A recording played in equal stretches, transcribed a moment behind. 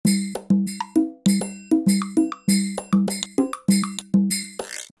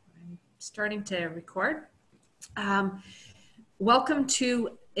starting to record. Welcome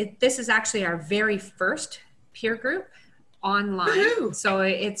to it. This is actually our very first peer group online. So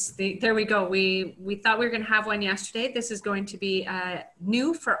there we go. We thought we were going to have one yesterday. This is going to be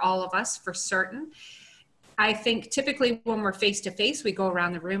new for all of us for certain. I think typically when we're face to face, we go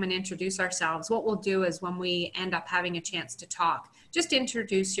around the room and introduce ourselves. What we'll do is when we end up having a chance to talk, just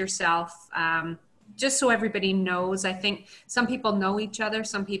introduce yourself, just so everybody knows. I think some people know each other,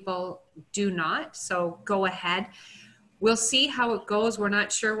 some people do not. So go ahead. We'll see how it goes. We're not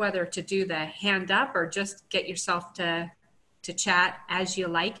sure whether to do the hand up or just get yourself to chat as you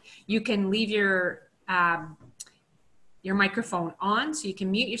like. You can leave your microphone on, so you can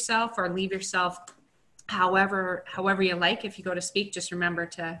mute yourself or leave yourself however you like. If you go to speak, just remember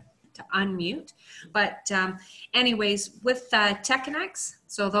to unmute. But anyways, with TechConnex,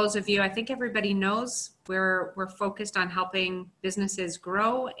 so those of you, I think everybody knows we're focused on helping businesses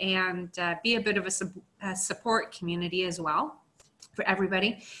grow and be a bit of a support community as well for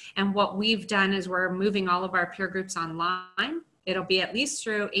everybody. And what we've done is we're moving all of our peer groups online. It'll be at least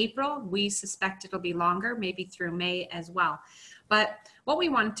through April. We suspect it'll be longer, maybe through May as well. But what we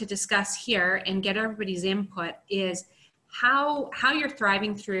wanted to discuss here and get everybody's input is how you're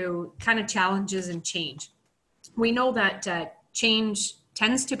thriving through kind of challenges and change. We know that change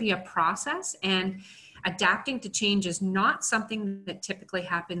tends to be a process, and adapting to change is not something that typically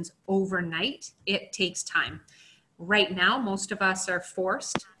happens overnight. It takes time. Right now, most of us are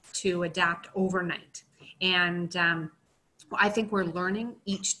forced to adapt overnight. And I think we're learning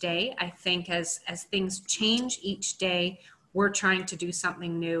each day. I think as things change each day, we're trying to do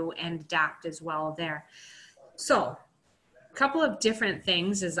something new and adapt as well there. So a couple of different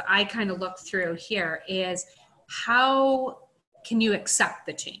things as I kind of look through here is how can you accept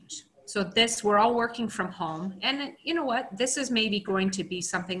the change? So we're all working from home, and you know what? This is maybe going to be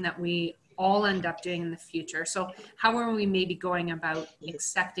something that we all end up doing in the future. So how are we maybe going about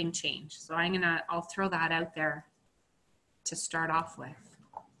accepting change? So I'll throw that out there to start off with.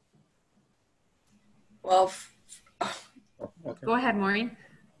 Well, go ahead, Maureen.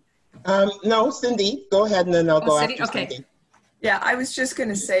 No, Cindy, go ahead and then I'll go Cindy? after Okay. Cindy. yeah, I was just going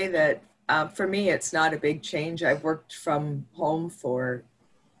to say that for me, it's not a big change. I've worked from home for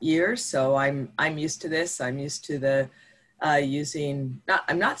years, so I'm used to this. I'm used to the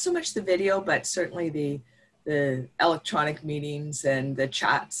I'm not so much the video, but certainly the electronic meetings and the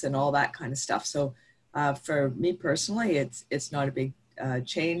chats and all that kind of stuff. So for me personally, it's not a big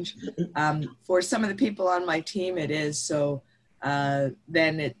change. For some of the people on my team, it is. So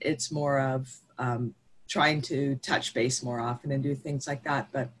then it's more of trying to touch base more often and do things like that.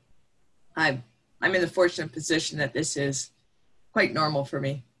 But I'm in the fortunate position that this is quite normal for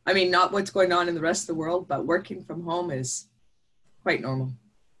me. I mean, not what's going on in the rest of the world, but working from home is quite normal.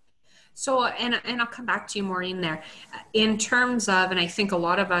 So, and I'll come back to you, Maureen, there. In terms of, and I think a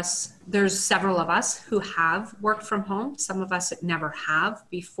lot of us, there's several of us who have worked from home. Some of us that never have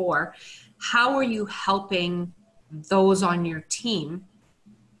before. How are you helping those on your team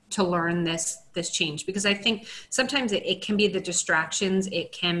to learn this change? Because I think sometimes it can be the distractions.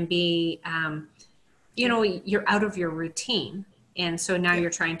 It can be, you're out of your routine. And so now you're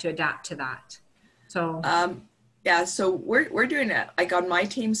trying to adapt to that. So yeah, so we're doing it, like on my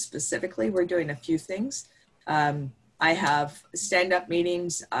team specifically, we're doing a few things. I have stand-up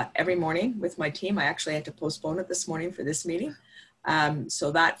meetings every morning with my team. I actually had to postpone it this morning for this meeting.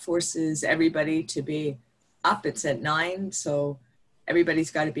 So that forces everybody to be up. It's at 9, so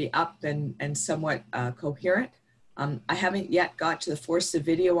everybody's got to be up and somewhat coherent. I haven't yet got to force the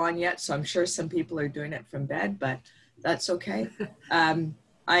video on yet, so I'm sure some people are doing it from bed, but that's okay.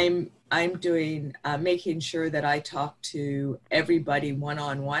 I'm doing, making sure that I talk to everybody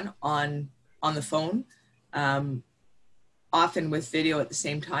one-on-one on the phone, often with video at the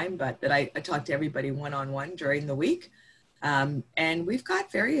same time, but that I talk to everybody one-on-one during the week. And we've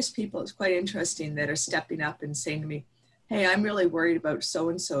got various people, it's quite interesting, that are stepping up and saying to me, hey, I'm really worried about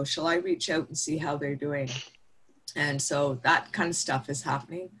so-and-so. Shall I reach out and see how they're doing? And so that kind of stuff is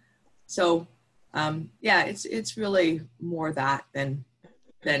happening. So yeah, it's really more that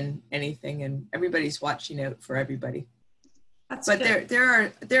than anything, and everybody's watching out for everybody. That's but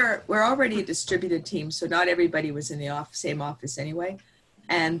good. We're already a distributed team, so not everybody was in the same office anyway.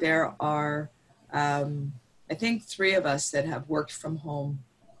 And there are, I think 3 of us that have worked from home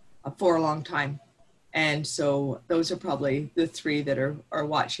for a long time. And so those are probably the 3 that are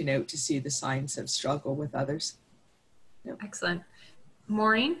watching out to see the signs of struggle with others. Yep. Excellent.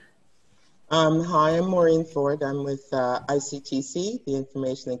 Maureen? Hi, I'm Maureen Ford. I'm with ICTC, the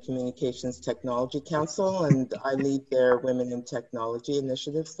Information and Communications Technology Council, and I lead their Women in Technology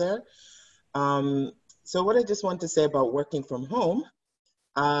initiatives there. So what I just want to say about working from home,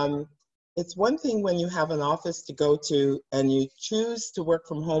 it's one thing when you have an office to go to and you choose to work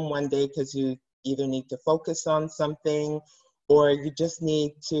from home one day because you either need to focus on something or you just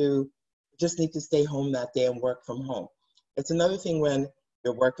need to stay home that day and work from home. It's another thing when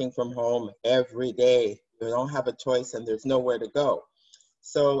you're working from home every day. You don't have a choice and there's nowhere to go.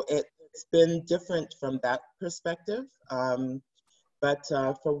 So it's been different from that perspective. But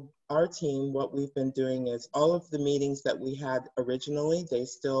for our team, what we've been doing is all of the meetings that we had originally, they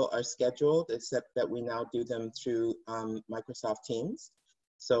still are scheduled, except that we now do them through Microsoft Teams.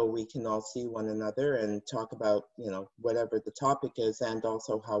 So we can all see one another and talk about, whatever the topic is and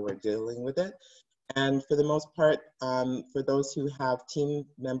also how we're dealing with it. And for the most part, for those who have team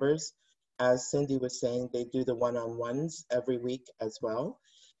members, as Cindy was saying, they do the one-on-ones every week as well.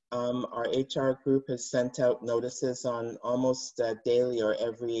 Our HR group has sent out notices on almost a daily or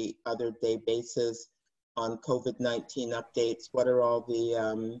every other day basis on COVID-19 updates. What are all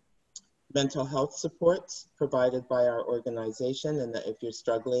the mental health supports provided by our organization, and that if you're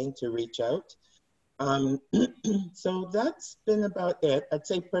struggling to reach out. So that's been about it. I'd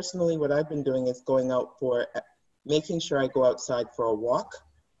say personally what I've been doing is going out making sure I go outside for a walk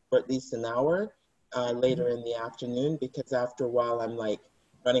for at least an hour later in the afternoon, because after a while I'm like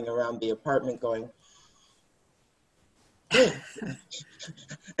running around the apartment going, hey,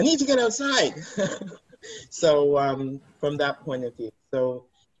 I need to get outside. So from that point of view. So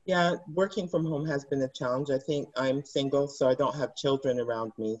yeah, working from home has been a challenge. I think I'm single, so I don't have children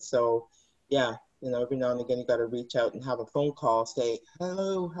around me. So yeah, every now and again you got to reach out and have a phone call, say,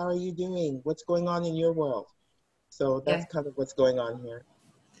 hello, how are you doing? What's going on in your world? So that's kind of what's going on here.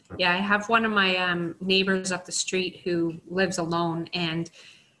 Yeah, I have one of my neighbors up the street who lives alone, and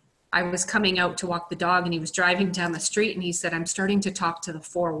I was coming out to walk the dog and he was driving down the street and he said, I'm starting to talk to the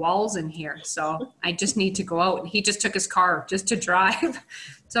four walls in here. So I just need to go out. And he just took his car just to drive.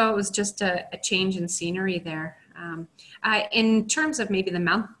 So it was just a change in scenery there. In terms of maybe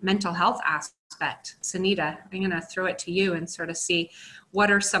the mental health aspect, Sunita, I'm going to throw it to you and sort of see what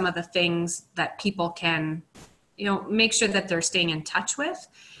are some of the things that people can, make sure that they're staying in touch with,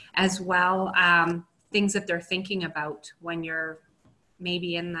 as well, things that they're thinking about when you're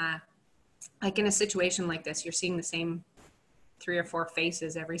maybe in a situation like this, you're seeing the same 3 or 4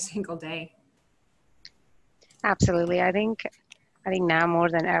 faces every single day. Absolutely. I think now more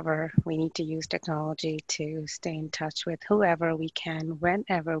than ever, we need to use technology to stay in touch with whoever we can,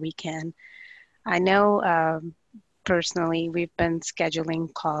 whenever we can. I know personally, we've been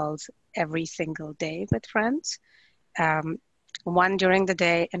scheduling calls every single day with friends, one during the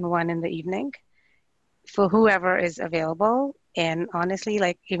day and one in the evening, for whoever is available. And honestly,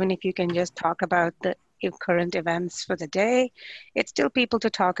 even if you can just talk about the current events for the day, it's still people to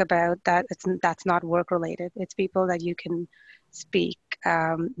talk about that's not work related. It's people that you can speak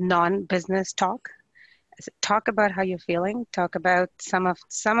non-business talk about how you're feeling, talk about some of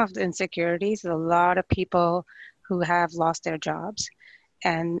the insecurities. There's a lot of people who have lost their jobs,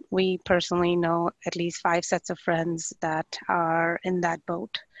 and we personally know at least 5 sets of friends that are in that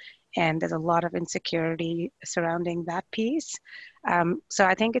boat. And there's a lot of insecurity surrounding that piece. So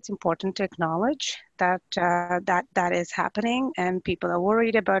I think it's important to acknowledge that that is happening, and people are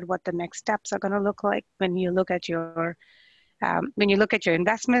worried about what the next steps are going to look like when you look at your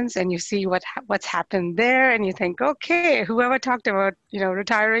investments and you see what's happened there, and you think, okay, whoever talked about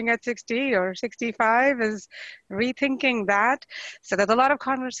retiring at 60 or 65 is rethinking that. So there's a lot of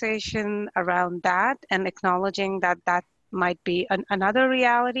conversation around that, and acknowledging that might be another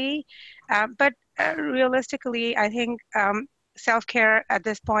reality. But realistically, I think self-care at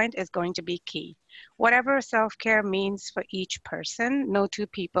this point is going to be key. Whatever self-care means for each person, no two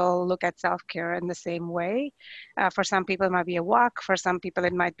people look at self-care in the same way. For some people, it might be a walk. For some people,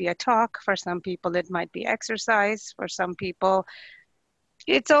 it might be a talk. For some people, it might be exercise. For some people,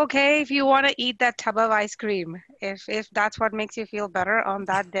 it's okay if you want to eat that tub of ice cream. If that's what makes you feel better on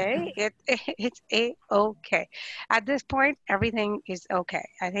that day, it's okay. At this point, everything is okay.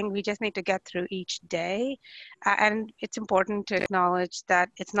 I think we just need to get through each day. And it's important to acknowledge that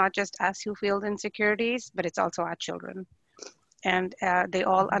it's not just us who feel the insecurities, but it's also our children. And they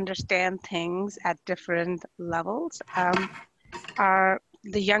all understand things at different levels. The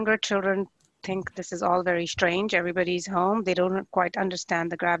younger children think this is all very strange. Everybody's home. They don't quite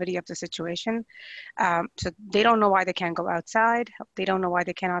understand the gravity of the situation. So they don't know why they can't go outside. They don't know why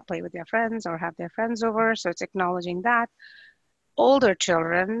they cannot play with their friends or have their friends over. So it's acknowledging that. Older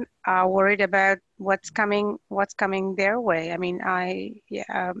children are worried about what's coming their way. I mean,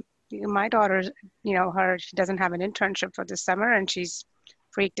 my daughter, she doesn't have an internship for this summer, and she's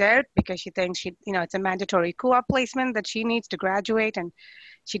freaked out because she thinks it's a mandatory co-op placement that she needs to graduate, and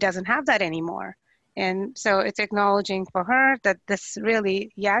she doesn't have that anymore. And so it's acknowledging for her that this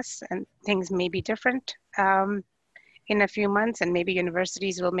really, yes, and things may be different in a few months, and maybe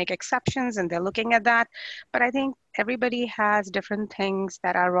universities will make exceptions, and they're looking at that. But I think everybody has different things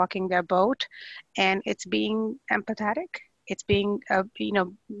that are rocking their boat, and it's being empathetic. It's being,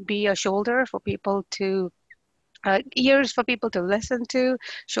 be a shoulder for people to, ears for people to listen to,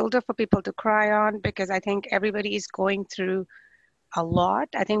 shoulder for people to cry on, because I think everybody is going through a lot.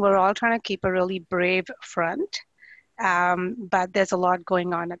 I think we're all trying to keep a really brave front. But there's a lot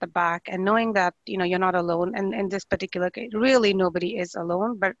going on at the back, and knowing that you're not alone, and in this particular case really nobody is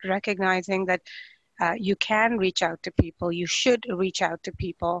alone, but recognizing that you can reach out to people, you should reach out to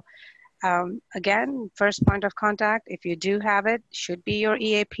people. Again, first point of contact, if you do have it, should be your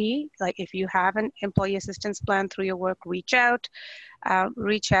EAP. Like if you have an employee assistance plan through your work, reach out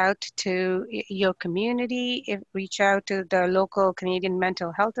to your community, reach out to the local Canadian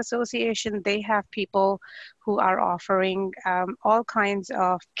Mental Health Association. They have people who are offering all kinds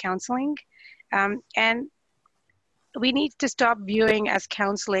of counseling. And we need to stop viewing as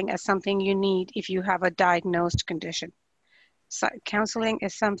counseling as something you need if you have a diagnosed condition. So counseling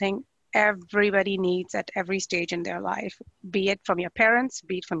is something everybody needs at every stage in their life, be it from your parents,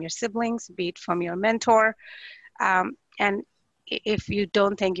 be it from your siblings, be it from your mentor. And if you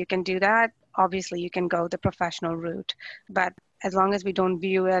don't think you can do that, obviously you can go the professional route. But as long as we don't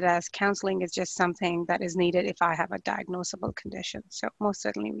view it as counseling is just something that is needed if I have a diagnosable condition. So most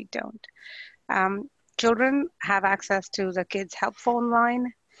certainly we don't. Children have access to the Kids Help Phone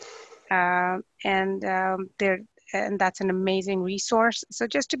line, and that's an amazing resource. So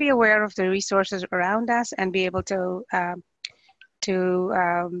just to be aware of the resources around us and be able to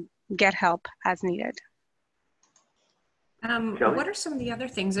get help as needed. What are some of the other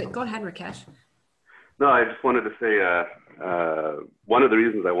things go ahead, Rakesh? No, I just wanted to say one of the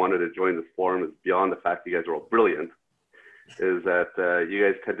reasons I wanted to join this forum is beyond the fact you guys are all brilliant, is that you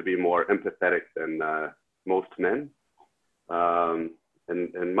guys tend to be more empathetic than most men.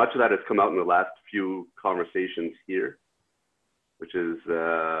 And much of that has come out in the last few conversations here, which is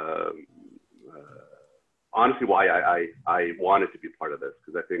honestly why I wanted to be part of this,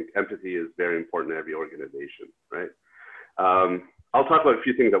 because I think empathy is very important in every organization, right? I'll talk about a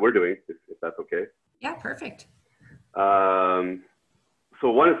few things that we're doing, if that's okay. Yeah, perfect. So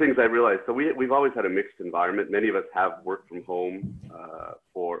one of the things I realized, so we've always had a mixed environment. Many of us have worked from home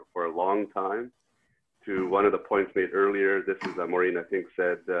for a long time. To one of the points made earlier, this is Maureen, I think,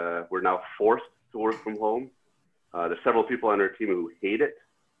 said we're now forced to work from home. There's several people on our team who hate it,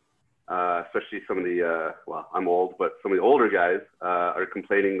 especially some of the, well, I'm old, but some of the older guys are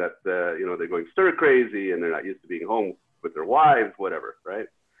complaining that, they're going stir crazy and they're not used to being home with their wives, whatever, right?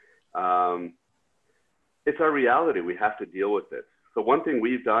 It's our reality. We have to deal with it. So one thing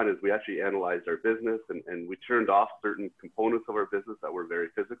we've done is we actually analyzed our business and we turned off certain components of our business that were very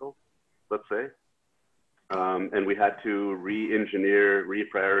physical, let's say. And we had to re-engineer,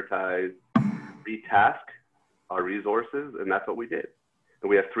 reprioritize, retask our resources, and that's what we did. And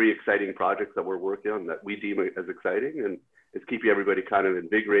we have 3 exciting projects that we're working on that we deem as exciting, and it's keeping everybody kind of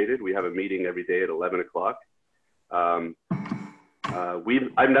invigorated. We have a meeting every day at 11 o'clock. I've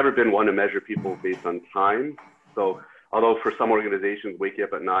never been one to measure people based on time. So although for some organizations, waking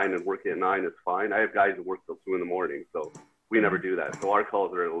up at 9 and working at 9 is fine, I have guys who work till 2 in the morning, so we never do that. So our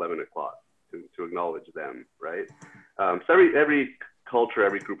calls are at 11 o'clock. To acknowledge them, right? So every culture,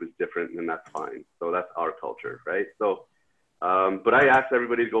 every group is different, and that's fine. So that's our culture, right? So, but I asked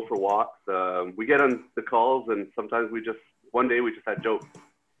everybody to go for walks. We get on the calls, and sometimes one day we just had jokes.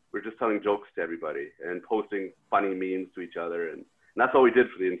 We're just telling jokes to everybody and posting funny memes to each other, and that's all we did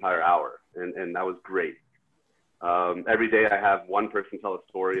for the entire hour, and that was great. Every day I have one person tell a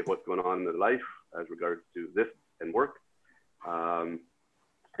story of what's going on in their life as regards to this and work.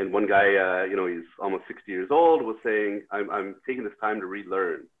 And one guy, he's almost 60 years old, was saying, I'm taking this time to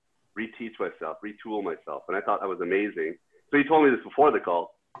relearn, reteach myself, retool myself. And I thought that was amazing. So he told me this before the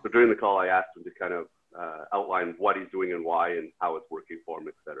call. So during the call, I asked him to kind of outline what he's doing and why and how it's working for him,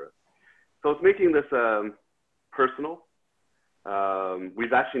 et cetera. So it's making this personal.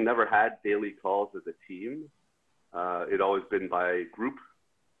 We've actually never had daily calls as a team. It's always been by group.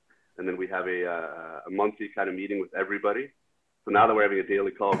 And then we have a monthly kind of meeting with everybody. So now that we're having a daily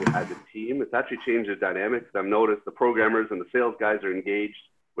call as a team, it's actually changed the dynamics. I've noticed the programmers and the sales guys are engaged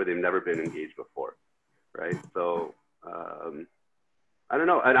where they've never been engaged before, right? So I don't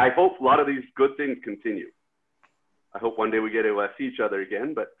know. And I hope a lot of these good things continue. I hope one day we get to see each other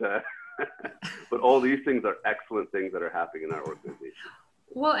again, but all these things are excellent things that are happening in our organization.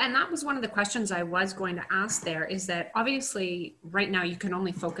 Well, and that was one of the questions I was going to ask there, is that obviously right now you can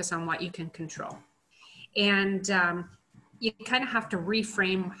only focus on what you can control. And you kind of have to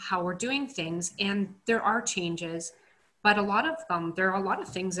reframe how we're doing things. And there are changes, but there are a lot of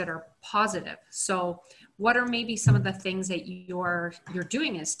things that are positive. So what are maybe some of the things that you're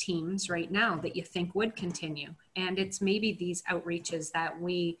doing as teams right now that you think would continue? And it's maybe these outreaches that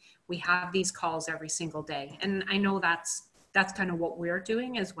we have these calls every single day. And I know that's kind of what we're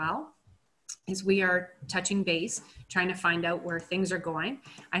doing as well, is we are touching base, trying to find out where things are going.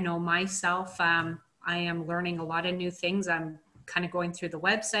 I know myself, I am learning a lot of new things. I'm kind of going through the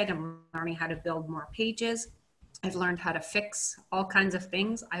website. I'm learning how to build more pages. I've learned how to fix all kinds of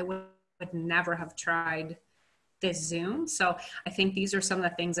things. I would never have tried this Zoom. So I think these are some of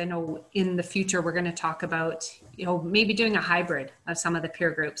the things I know in the future we're going to talk about, maybe doing a hybrid of some of the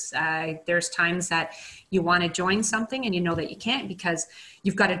peer groups. There's times that you want to join something and you know that you can't because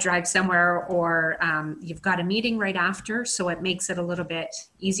you've got to drive somewhere or you've got a meeting right after. So it makes it a little bit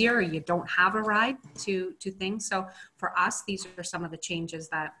easier, or you don't have a ride to things. So for us, these are some of the changes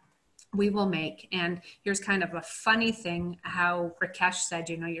that we will make. And here's kind of a funny thing, how Rakesh said,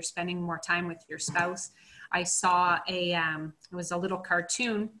 you're spending more time with your spouse. I saw it was a little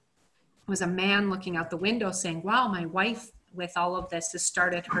cartoon. It was a man looking out the window saying, wow, my wife with all of this has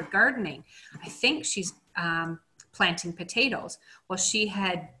started her gardening. I think she's planting potatoes. Well, she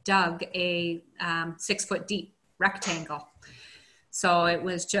had dug a 6 foot deep rectangle. So it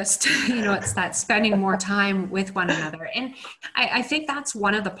was just, it's that spending more time with one another. And I think that's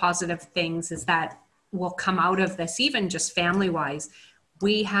one of the positive things is that will come out of this, even just family wise.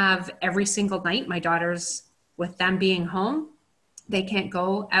 We have every single night, my daughters, with them being home, they can't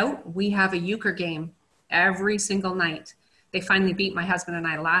go out. We have a euchre game every single night. They finally beat my husband and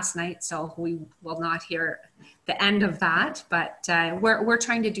I last night, so we will not hear the end of that. But we're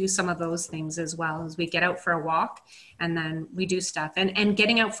trying to do some of those things as well, as we get out for a walk and then we do stuff. And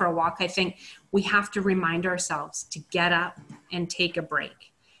getting out for a walk, I think we have to remind ourselves to get up and take a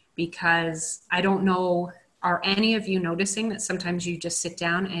break, because I don't know, are any of you noticing that sometimes you just sit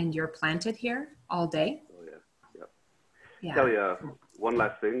down and you're planted here all day? Oh yeah, Yeah. Kelly, one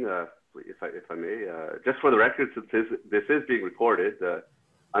last thing, if I may, just for the record, since this is being recorded,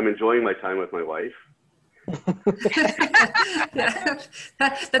 I'm enjoying my time with my wife. Yeah,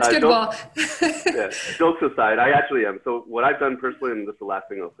 that's good. Yeah, jokes aside, I actually am. So what I've done personally, and this is the last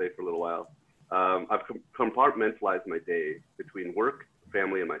thing I'll say for a little while, I've compartmentalized my day between work,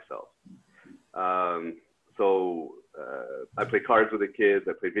 family, and myself. I play cards with the kids.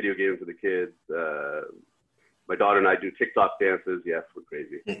 I play video games with the kids. My daughter and I do TikTok dances. Yes, we're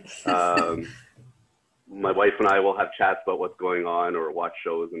crazy. My wife and I will have chats about what's going on or watch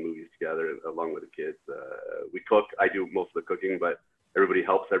shows and movies together along with the kids. We cook. I do most of the cooking, but everybody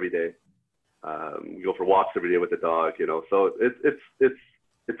helps every day. We go for walks every day with the dog, So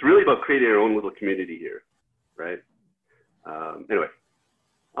it's really about creating our own little community here, right? Anyway.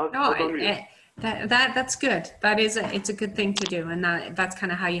 That's good. It's a good thing to do, and that's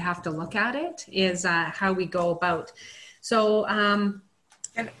kind of how you have to look at it, is how we go about. So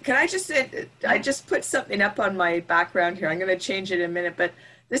can I just say, I just put something up on my background here. I'm going to change it in a minute, but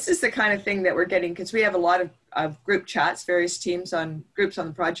this is the kind of thing that we're getting, because we have a lot of group chats, various teams on groups on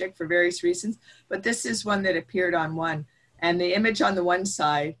the project for various reasons, but this is one that appeared on one, and the image on the one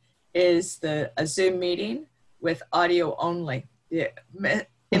side is a Zoom meeting with audio only. The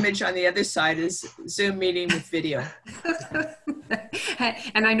image on the other side is Zoom meeting with video.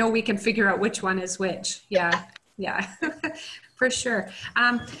 And I know we can figure out which one is which. Yeah, for sure.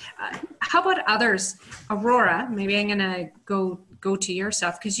 How about others? Aurora, maybe I'm gonna go to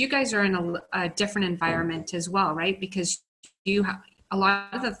yourself, because you guys are in a different environment as well, right? Because you have a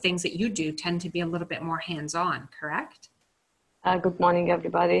lot of the things that you do tend to be a little bit more hands-on, correct? Good morning,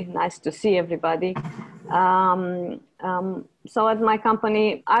 everybody. Nice to see everybody. So at my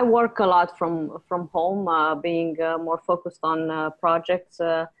company, I work a lot from home, being more focused on projects.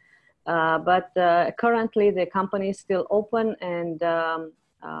 But currently, the company is still open, and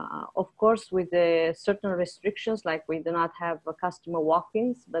of course, with the certain restrictions, like we do not have customer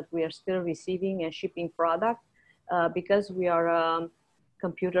walk-ins, but we are still receiving and shipping product because we are a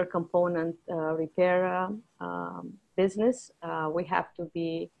computer component repair business. We have to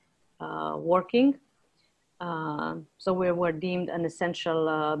be working. So we were deemed an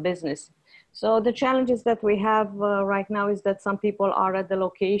essential business. So the challenges that we have right now is that some people are at the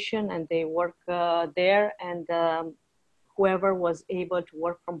location and they work there, and whoever was able to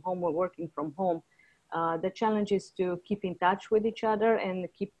work from home or working from home. The challenge is to keep in touch with each other and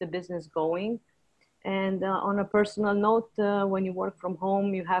keep the business going. And on a personal note, when you work from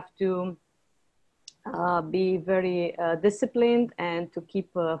home, you have to be very disciplined and to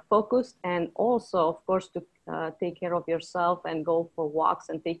keep focused, and also, of course, to take care of yourself and go for walks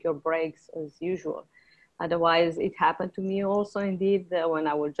and take your breaks as usual. Otherwise, it happened to me also, indeed, when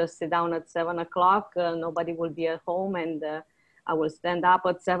I would just sit down at 7 o'clock, nobody will be at home, and I will stand up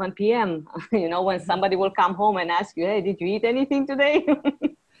at 7 p.m. You know, when somebody will come home and ask you, hey, did you eat anything today?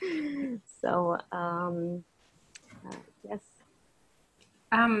 So, yes.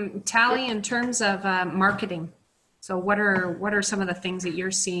 Tally, in terms of marketing, so what are some of the things that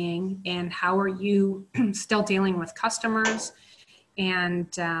you're seeing, and how are you still dealing with customers,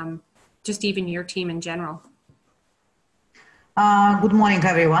 and just even your team in general? Good morning,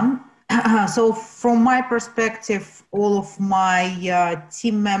 everyone. So from my perspective, all of my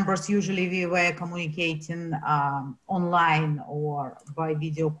team members, usually we were communicating online or by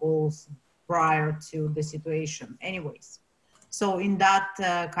video calls prior to the situation anyways. So in that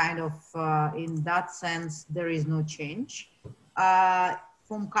in that sense, there is no change.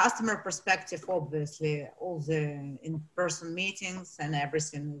 From customer perspective, obviously, all the in-person meetings and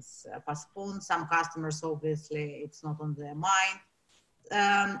everything is postponed. Some customers, obviously, it's not on their mind.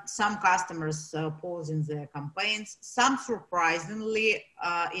 Some customers pausing their campaigns. Some, surprisingly,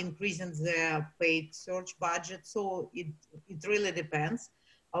 increasing their paid search budget. So it really depends.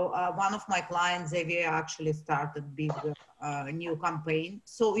 One of my clients, they actually started big new campaign.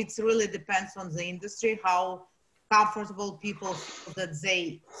 So it really depends on the industry, how comfortable people feel that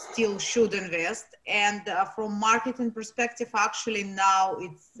they still should invest. And from marketing perspective, actually now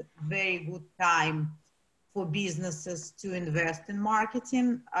it's very good time for businesses to invest in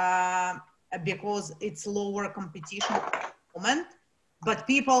marketing because it's lower competition at the moment. But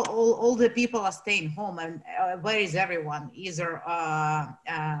people, all the people are staying home, and where is everyone? Either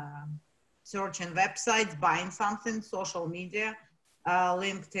searching websites, buying something, social media,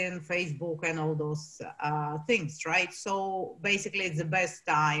 LinkedIn, Facebook, and all those things, right? So basically, it's the best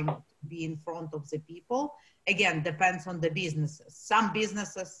time to be in front of the people. Again, depends on the businesses. Some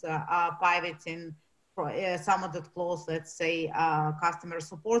businesses are pivoting. Some of the close, let's say, customer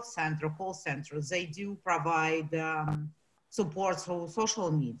support center, call centers, they do provide support through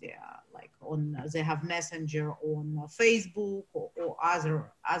social media, like they have Messenger on Facebook or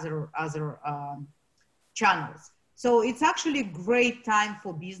other channels. So it's actually a great time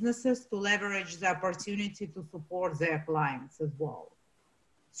for businesses to leverage the opportunity to support their clients as well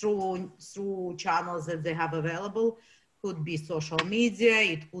through channels that they have available. Could be social media,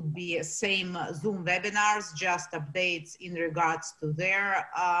 it could be same Zoom webinars, just updates in regards to their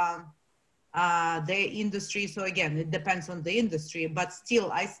industry. So again, it depends on the industry, but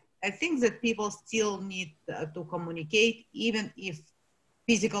still, I think that people still need to communicate, even if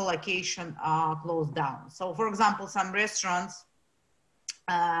physical location are closed down. So for example, some restaurants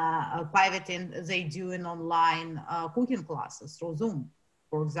pivoting, they do an online cooking classes through Zoom,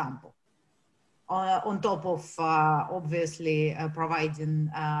 for example. On top of obviously providing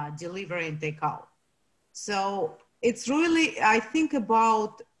delivery and takeout. So it's really, I think,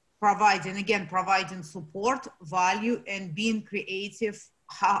 about providing support, value, and being creative,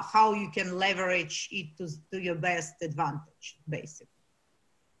 how you can leverage it to your best advantage, basically,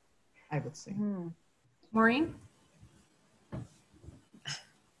 I would say. Maureen?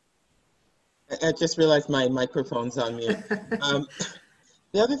 I just realized my microphone's on mute.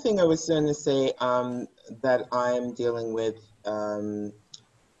 The other thing I was going to say that I'm dealing with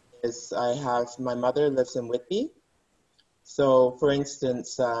is my mother lives in Whitby. So for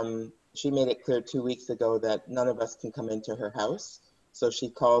instance, she made it clear 2 weeks ago that none of us can come into her house. So she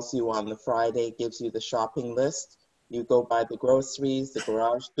calls you on the Friday, gives you the shopping list. You go buy the groceries, the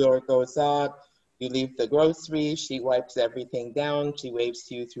garage door goes up, you leave the groceries, she wipes everything down, she waves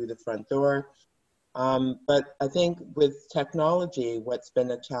to you through the front door. But I think with technology, what's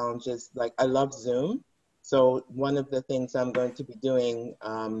been a challenge is, like, I love Zoom. So one of the things I'm going to be doing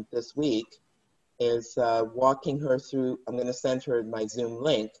this week is walking her through. I'm going to send her my Zoom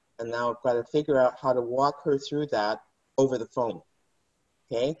link, and now I've got to figure out how to walk her through that over the phone.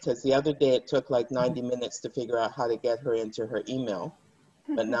 Okay, because the other day it took like 90 minutes to figure out how to get her into her email.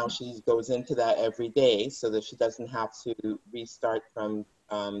 But now she goes into that every day so that she doesn't have to restart from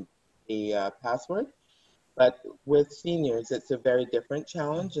the password. But with seniors, it's a very different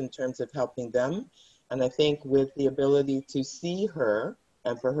challenge in terms of helping them. And I think with the ability to see her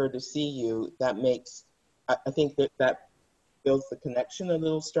and for her to see you, that makes, I think that builds the connection a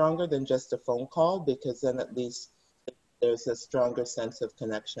little stronger than just a phone call, because then at least there's a stronger sense of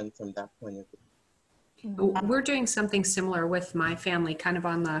connection from that point of view. We're doing something similar with my family, kind of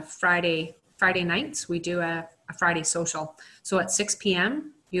on the Friday Friday nights, we do a Friday social. So at 6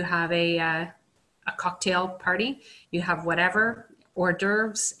 p.m., you have a cocktail party, you have whatever, hors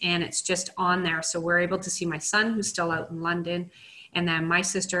d'oeuvres, and it's just on there. So we're able to see my son, who's still out in London, and then my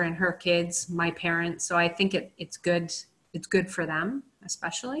sister and her kids, my parents. So I think it's good. It's good for them,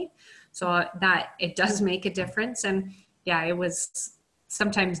 especially. So that it does make a difference. And yeah, it was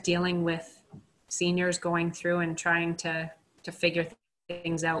sometimes dealing with seniors going through and trying to figure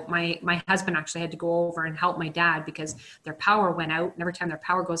things out. My husband actually had to go over and help my dad because their power went out. And every time their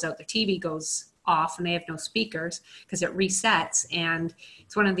power goes out, their TV goes off and they have no speakers because it resets. And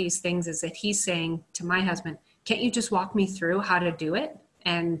it's one of these things is that he's saying to my husband, can't you just walk me through how to do it?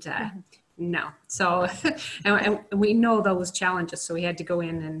 And no. So and we know those challenges. So we had to go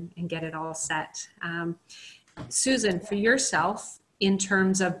in and get it all set. Susan, for yourself, in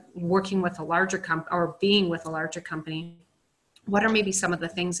terms of working with a larger company or being with a larger company, what are maybe some of the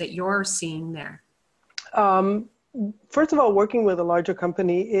things that you're seeing there? First of all, working with a larger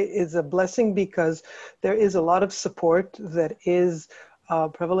company is a blessing because there is a lot of support that is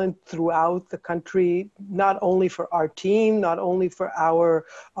prevalent throughout the country, not only for our team, not only for our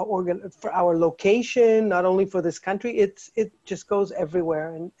location, not only for this country. It just goes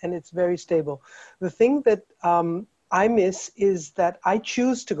everywhere, and it's very stable. The thing that I miss is that I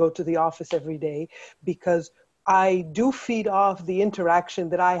choose to go to the office every day because I do feed off the interaction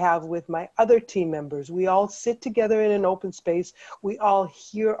that I have with my other team members. We all sit together in an open space. We all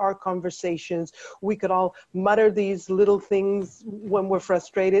hear our conversations. We could all mutter these little things when we're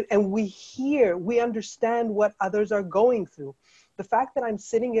frustrated, and we understand what others are going through. The fact that I'm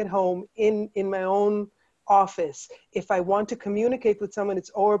sitting at home in my own office, if I want to communicate with someone,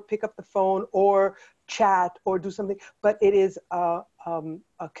 it's or pick up the phone or chat or do something, but it is a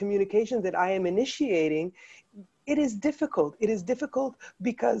communication that I am initiating. It is difficult. It is difficult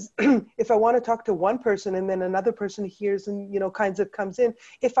because if I want to talk to one person and then another person hears and, kinds of comes in,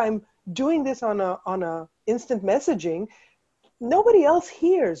 if I'm doing this on a instant messaging, nobody else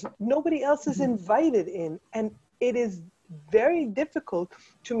hears, nobody else is invited in. And it is very difficult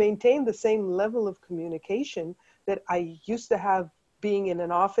to maintain the same level of communication that I used to have being in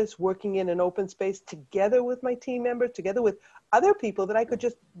an office, working in an open space together with my team members, together with other people that I could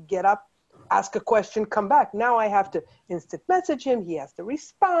just get up, ask a question, come back. Now I have to instant message him. He has to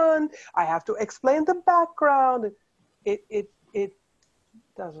respond. I have to explain the background. It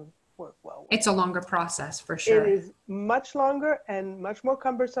doesn't work well. It's a longer process for sure. It is much longer and much more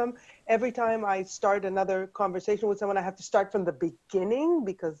cumbersome. Every time I start another conversation with someone, I have to start from the beginning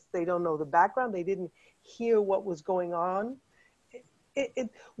because they don't know the background. They didn't hear what was going on.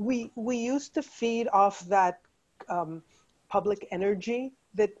 We used to feed off that public energy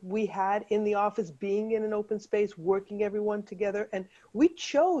that we had in the office, being in an open space, working everyone together. And we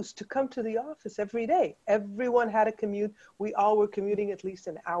chose to come to the office every day. Everyone had a commute. We all were commuting at least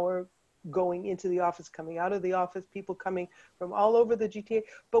an hour going into the office, coming out of the office, people coming from all over the GTA,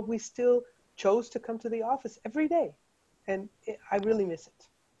 but we still chose to come to the office every day. And I really miss it.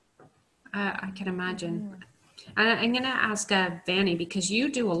 I can imagine. I'm going to ask Vanny, because you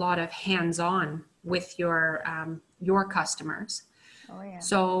do a lot of hands-on with your customers. Oh, yeah.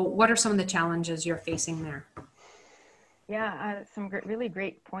 So what are some of the challenges you're facing there? Yeah, some really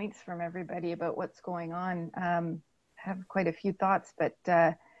great points from everybody about what's going on. I have quite a few thoughts, but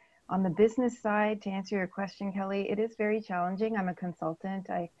on the business side, to answer your question, Kelly, it is very challenging. I'm a consultant.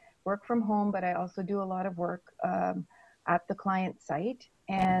 I work from home, but I also do a lot of work at the client site.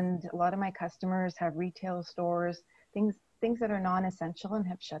 And a lot of my customers have retail stores, things that are non-essential and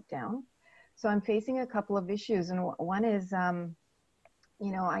have shut down. So I'm facing a couple of issues. And one is, I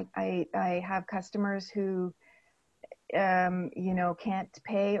have customers who, can't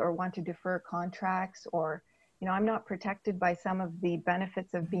pay or want to defer contracts, or, I'm not protected by some of the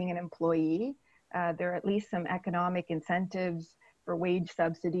benefits of being an employee. There are at least some economic incentives for wage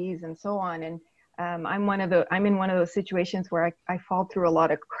subsidies and so on. And I'm in one of those situations where I fall through a lot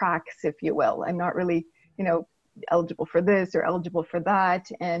of cracks, if you will. I'm not really, eligible for this or eligible for that.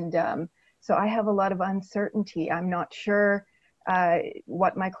 And so I have a lot of uncertainty. I'm not sure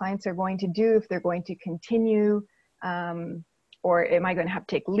what my clients are going to do, if they're going to continue, or am I going to have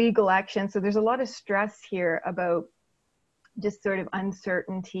to take legal action? So there's a lot of stress here about just sort of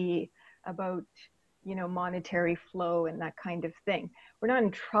uncertainty about, monetary flow and that kind of thing. We're not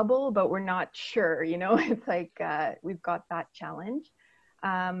in trouble, but we're not sure, it's like we've got that challenge.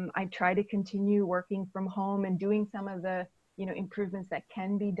 I try to continue working from home and doing some of the, improvements that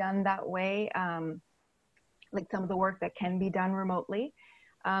can be done that way. Like some of the work that can be done remotely.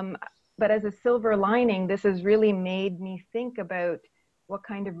 But as a silver lining, this has really made me think about, what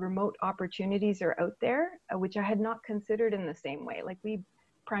kind of remote opportunities are out there, which I had not considered in the same way. Like we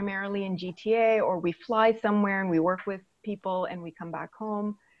primarily in GTA, or we fly somewhere and we work with people and we come back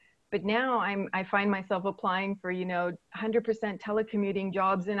home. But now I find myself applying for, 100% telecommuting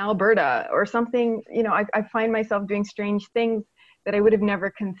jobs in Alberta or something. I find myself doing strange things that I would have never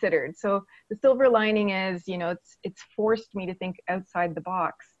considered. So the silver lining is, it's forced me to think outside the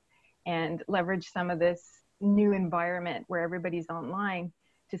box and leverage some of this new environment where everybody's online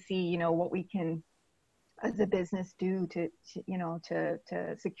to see, what we can as a business do to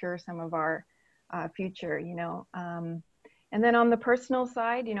secure some of our future, And then on the personal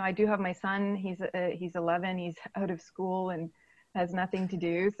side, I do have my son. He's 11. He's out of school and has nothing to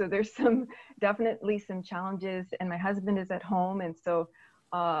do. So there's definitely some challenges. And my husband is at home, and so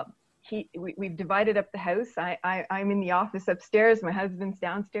we've divided up the house. I'm in the office upstairs. My husband's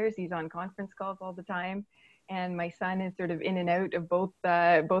downstairs. He's on conference calls all the time, and my son is sort of in and out of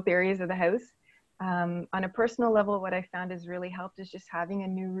both areas of the house. On a personal level, what I found has really helped is just having a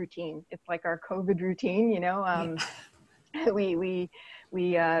new routine. It's like our COVID routine,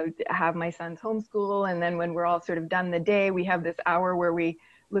 We have my son's homeschool, and then when we're all sort of done the day, we have this hour where we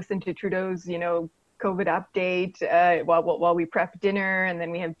listen to Trudeau's, COVID update while we prep dinner, and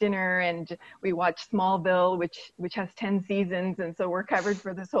then we have dinner and we watch Smallville, which has 10 seasons, and so we're covered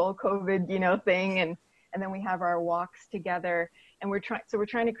for this whole COVID, thing, and then we have our walks together, and we're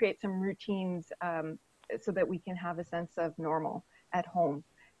trying to create some routines so that we can have a sense of normal at home.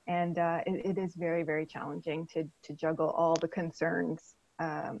 And it is very, very challenging to juggle all the concerns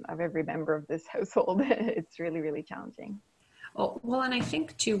of every member of this household. It's really, really challenging. Oh, well, and I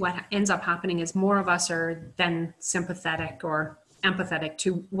think too, what ends up happening is more of us are then sympathetic or empathetic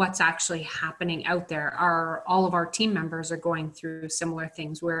to what's actually happening out there. All of our team members are going through similar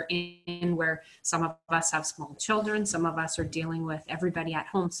things. We're in where some of us have small children, some of us are dealing with everybody at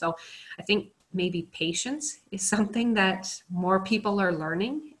home. So I think maybe patience is something that more people are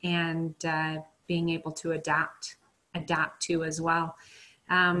learning and being able to adapt to as well.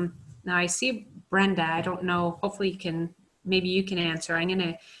 Now I see Brenda, I don't know, hopefully maybe you can answer. I'm going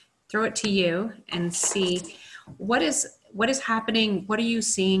to throw it to you and see what is happening. What are you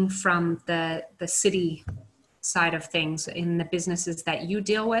seeing from the city side of things in the businesses that you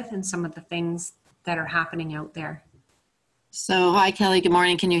deal with and some of the things that are happening out there? So, hi, Kelly. Good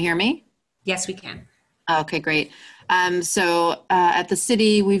morning. Can you hear me? Yes, we can. Okay, great. So at the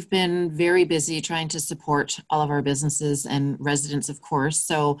city, we've been very busy trying to support all of our businesses and residents, of course.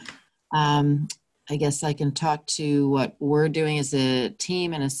 So I guess I can talk to what we're doing as a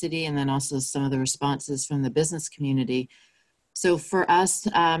team and a city, and then also some of the responses from the business community. So for us,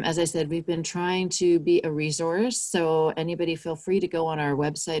 as I said, we've been trying to be a resource. So anybody feel free to go on our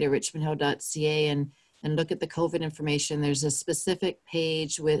website at richmondhill.ca and look at the COVID information. There's a specific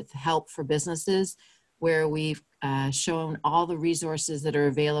page with help for businesses where we've shown all the resources that are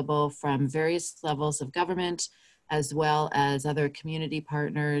available from various levels of government, as well as other community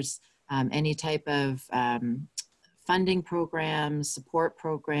partners, any type of funding programs, support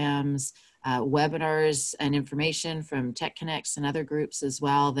programs, webinars and information from TechConnex and other groups as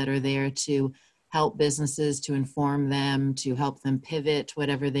well that are there to help businesses, to inform them, to help them pivot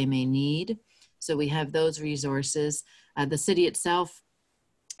whatever they may need. So we have those resources. The city itself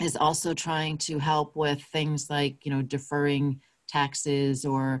is also trying to help with things like, deferring taxes,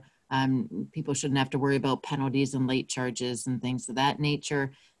 or people shouldn't have to worry about penalties and late charges and things of that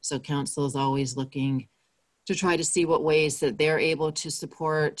nature. So council is always looking to try to see what ways that they're able to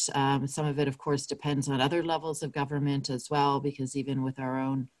support. Some of it, of course, depends on other levels of government as well, because even with our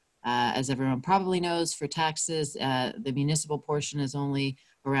own, as everyone probably knows, for taxes, the municipal portion is only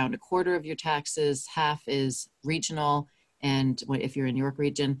around a quarter of your taxes, half is regional, and if you're in York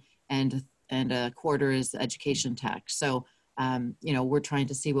Region, and a quarter is education tax. So, we're trying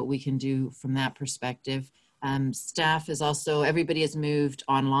to see what we can do from that perspective. Staff is also, everybody has moved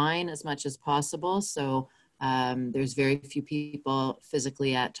online as much as possible. So there's very few people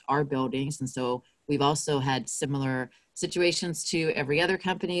physically at our buildings. And so we've also had similar situations to every other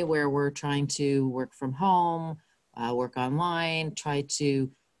company where we're trying to work from home, work online, try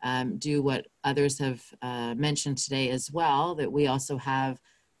to do what others have mentioned today as well, that we also have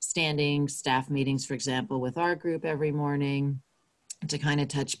standing staff meetings, for example, with our group every morning to kind of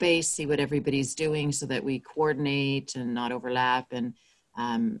touch base, see what everybody's doing so that we coordinate and not overlap, and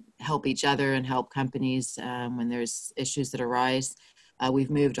help each other and help companies when there's issues that arise.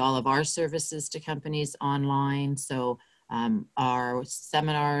 We've moved all of our services to companies online. So our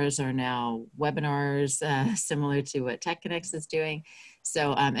seminars are now webinars, similar to what TechConnex is doing.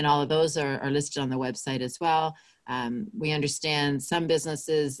 So, and all of those are listed on the website as well. We understand some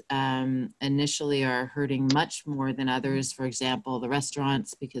businesses initially are hurting much more than others. For example, the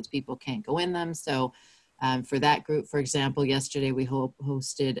restaurants, because people can't go in them. So for that group, for example, yesterday we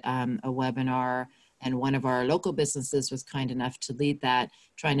hosted a webinar, and one of our local businesses was kind enough to lead that,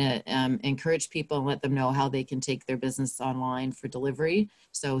 trying to encourage people and let them know how they can take their business online for delivery.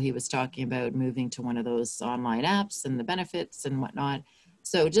 So he was talking about moving to one of those online apps and the benefits and whatnot.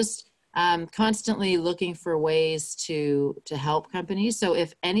 So just constantly looking for ways to help companies. So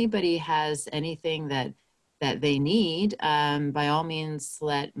if anybody has anything that they need, by all means,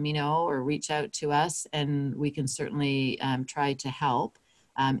 let me know or reach out to us, and we can certainly try to help.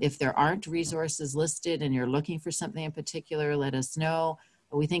 If there aren't resources listed and you're looking for something in particular, let us know.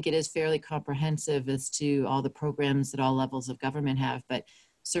 We think it is fairly comprehensive as to all the programs that all levels of government have, but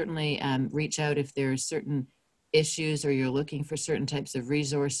certainly reach out if there's certain issues or you're looking for certain types of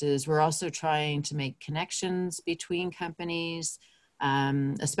resources. We're also trying to make connections between companies,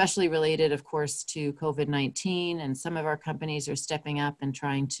 especially related, of course, to COVID-19. And some of our companies are stepping up and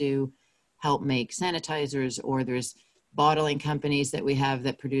trying to help make sanitizers, or there's bottling companies that we have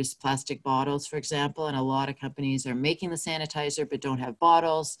that produce plastic bottles, for example, and a lot of companies are making the sanitizer but don't have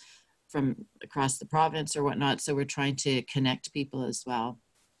bottles from across the province or whatnot. So we're trying to connect people as well.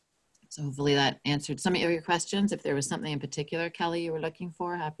 So hopefully that answered some of your questions. If there was something in particular, Kelly, you were looking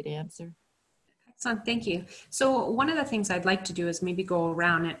for, happy to answer. Excellent, thank you. So one of the things I'd like to do is maybe go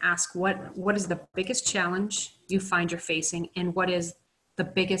around and ask what is the biggest challenge you find you're facing, and what is the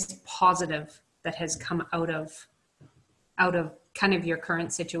biggest positive that has come out of kind of your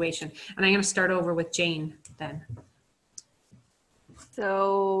current situation. And I'm going to start over with Jane then.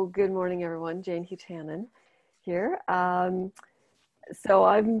 So good morning, everyone. Jane Hutanen here. So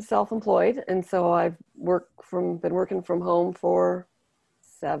I'm self-employed, and so I've been working from home for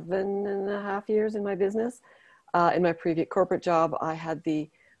 7.5 years in my business. In my previous corporate job, I had the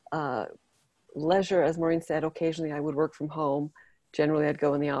leisure, as Maureen said, occasionally I would work from home. Generally, I'd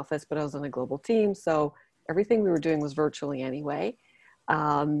go in the office, but I was on a global team, so everything we were doing was virtually anyway.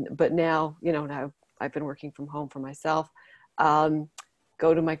 But now, now I've been working from home for myself. I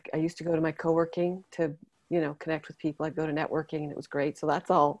used to go to my co-working to, connect with people. I'd go to networking, and it was great. So that's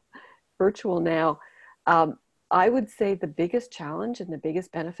all virtual now. I would say the biggest challenge and the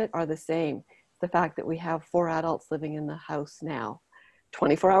biggest benefit are the same. The fact that we have 4 adults living in the house now,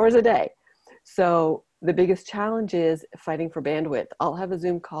 24 hours a day. So the biggest challenge is fighting for bandwidth. I'll have a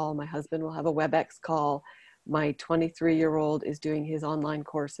Zoom call. My husband will have a WebEx call. My 23-year-old is doing his online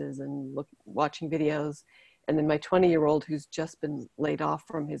courses and watching videos. And then my 20-year-old, who's just been laid off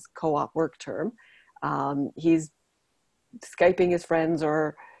from his co-op work term, he's Skyping his friends,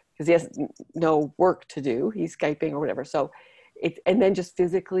 or because he has no work to do, he's Skyping or whatever. So and then just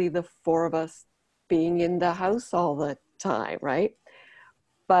physically the 4 of us being in the house all the time, right?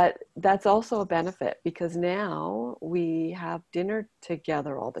 But that's also a benefit, because now we have dinner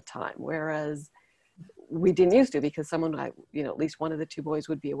together all the time, whereas we didn't used to, because at least one of the 2 boys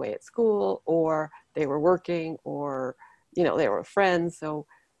would be away at school, or they were working, or, they were friends. So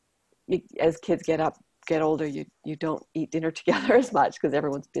as kids get older, you don't eat dinner together as much because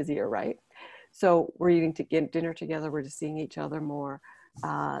everyone's busier, right? So we're eating dinner together. We're just seeing each other more.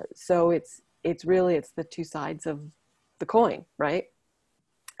 So it's the 2 sides of the coin, right?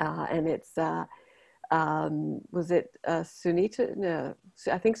 And it's, was it Sunita? No,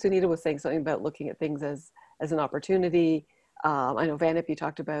 I think Sunita was saying something about looking at things as an opportunity. I know Vanip, you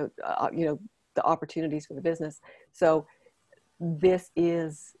talked about, the opportunities for the business. So this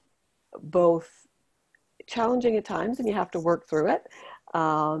is both challenging at times, and you have to work through it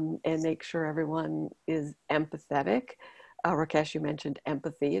and make sure everyone is empathetic. Rakesh, you mentioned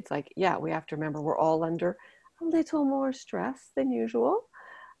empathy. It's like, yeah, we have to remember we're all under a little more stress than usual.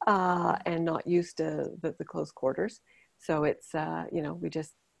 And not used to the close quarters. So it's, we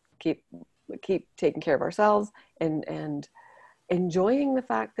just keep taking care of ourselves and enjoying the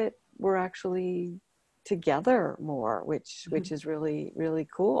fact that we're actually together more, which is really, really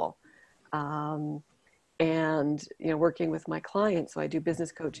cool. And, working with my clients. So I do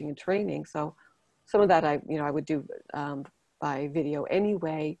business coaching and training. So some of that I would do by video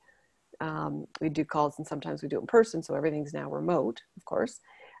anyway. We do calls, and sometimes we do it in person. So everything's now remote, of course.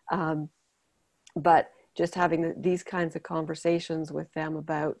 But just having these kinds of conversations with them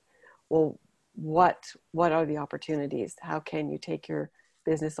about, well, what are the opportunities? How can you take your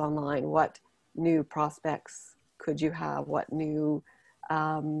business online? What new prospects could you have? What new,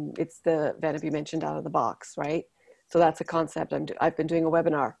 it's the Vanip you mentioned, out of the box, right? So that's a concept. I've been doing a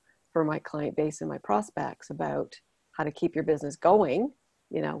webinar for my client base and my prospects about how to keep your business going,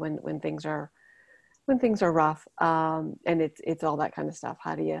 when things are when things are rough, and it's all that kind of stuff.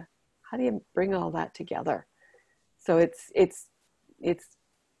 How do you bring all that together? So it's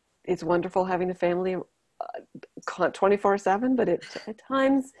wonderful having a family 24/7, but at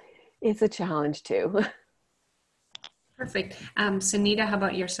times it's a challenge too. Perfect. Sunita, how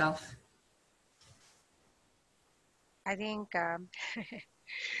about yourself? I think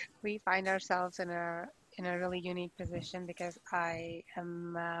we find ourselves in a really unique position because I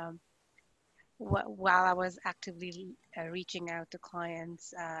am while I was actively reaching out to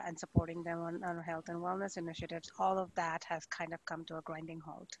clients and supporting them on health and wellness initiatives, all of that has kind of come to a grinding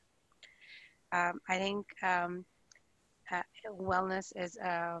halt. I think wellness is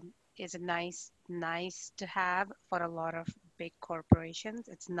a nice to have for a lot of big corporations.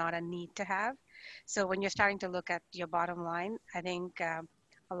 It's not a need to have. So when you're starting to look at your bottom line, I think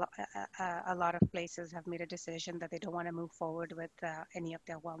a lot of places have made a decision that they don't want to move forward with any of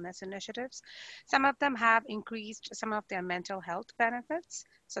their wellness initiatives. Some of them have increased some of their mental health benefits,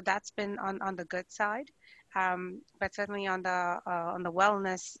 so that's been on the good side. But certainly on the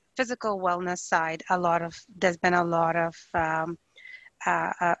wellness, physical wellness side, there's been a lot of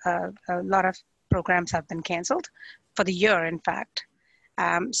programs have been canceled for the year, in fact.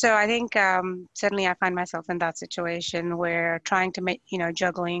 So I think certainly I find myself in that situation where trying to make,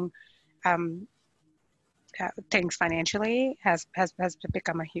 juggling things financially has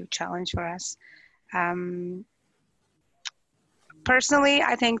become a huge challenge for us. Personally,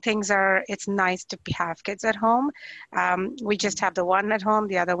 I think it's nice to have kids at home. We just have the one at home.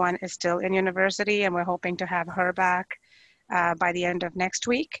 The other one is still in university, and we're hoping to have her back by the end of next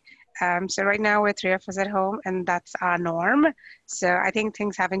week. So right now we're 3 of us at home, and that's our norm. So I think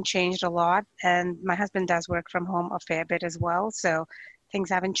things haven't changed a lot, and my husband does work from home a fair bit as well. So things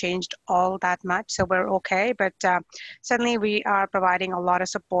haven't changed all that much, so we're okay. But certainly we are providing a lot of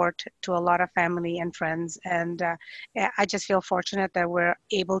support to a lot of family and friends, and I just feel fortunate that we're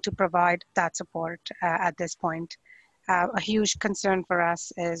able to provide that support at this point. A huge concern for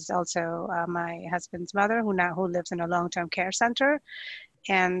us is also my husband's mother, who lives in a long-term care center.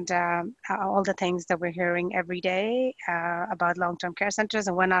 And all the things that we're hearing every day about long-term care centers,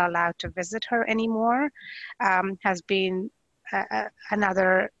 and we're not allowed to visit her anymore, has been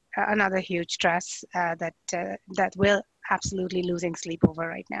another huge stress that we're absolutely losing sleep over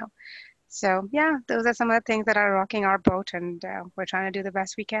right now. So yeah, those are some of the things that are rocking our boat, and we're trying to do the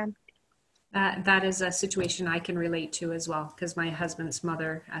best we can. That is a situation I can relate to as well, because my husband's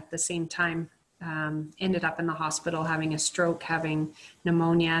mother at the same time ended up in the hospital having a stroke, having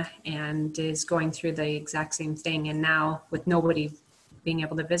pneumonia, and is going through the exact same thing. And now with nobody being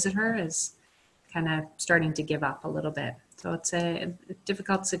able to visit her, is kind of starting to give up a little bit. So it's a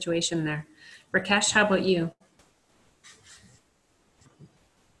difficult situation there. Rakesh, how about you?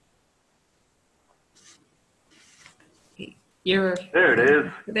 There it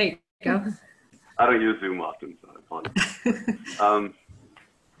is. There you go. I don't use Zoom often, so I apologize.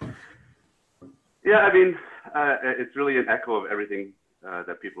 Yeah, I mean, it's really an echo of everything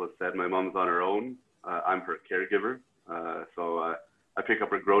that people have said. My mom's on her own. I'm her caregiver. So I pick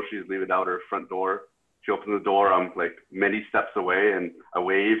up her groceries, leave it out her front door. She opens the door, I'm like many steps away, and I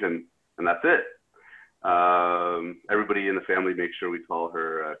wave, and that's it. Everybody in the family makes sure we call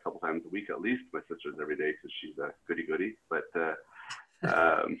her a couple times a week at least. My sister's every day because she's a goody-goody. But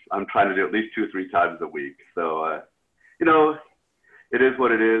I'm trying to do at least 2 or 3 times a week. So, it is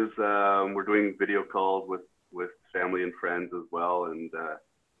what it is. We're doing video calls with family and friends as well. And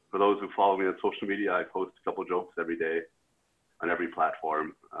for those who follow me on social media, I post a couple jokes every day on every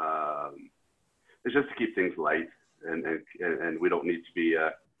platform. It's just to keep things light, and we don't need to be,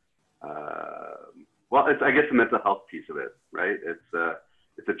 well, it's, I guess, the mental health piece of it, right? It's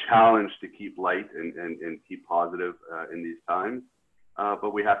a challenge to keep light and keep positive in these times,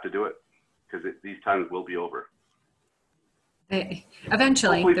 but we have to do it because these times will be over.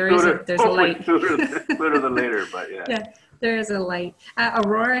 Eventually, there's a light. Sooner than later, but yeah. Yeah, there is a light.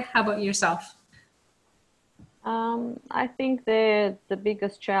 Aurora, how about yourself? I think the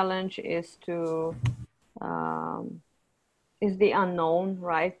biggest challenge is is the unknown,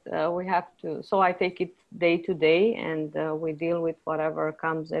 right? We have to. So I take it day to day, and we deal with whatever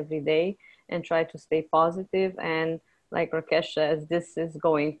comes every day, and try to stay positive. And like Rakesh says, this is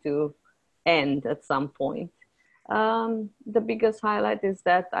going to end at some point. The biggest highlight is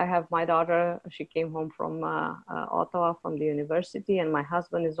that I have my daughter. She came home from Ottawa from the university, and my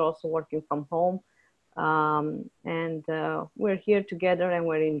husband is also working from home. And we're here together, and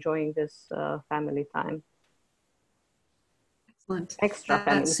we're enjoying this family time. Excellent. Extra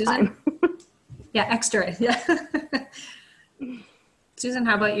family Susan? time. Yeah, extra. Yeah. Susan,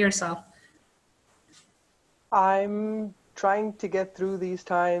 how about yourself? I'm trying to get through these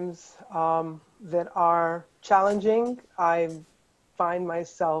times that are challenging. I find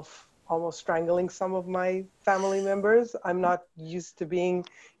myself almost strangling some of my family members. I'm not used to being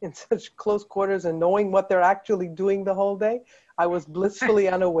in such close quarters and knowing what they're actually doing the whole day. I was blissfully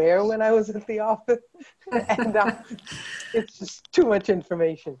unaware when I was at the office, and it's just too much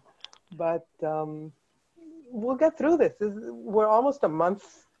information. But we'll get through this. We're almost a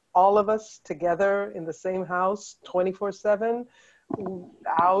month, all of us together in the same house, 24/7,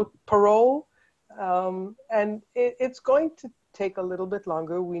 without parole. And it's going to take a little bit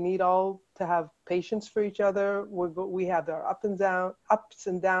longer. We need all to have patience for each other. We have our ups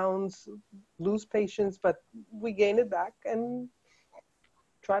and downs, lose patience, but we gain it back and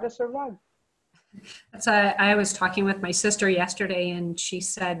try to survive. I was talking with my sister yesterday, and she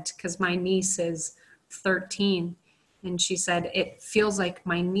said, because my niece is 13, and she said it feels like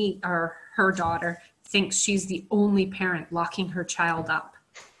my niece or her daughter thinks she's the only parent locking her child up.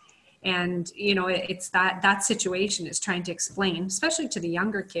 And, you know, it's that situation is trying to explain, especially to the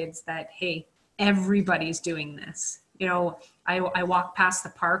younger kids, that, hey, everybody's doing this. You know, I walk past the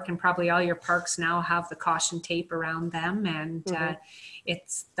park, and probably all your parks now have the caution tape around them. And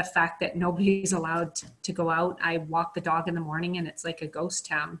it's the fact that nobody's allowed to go out. I walk the dog in the morning, and it's like a ghost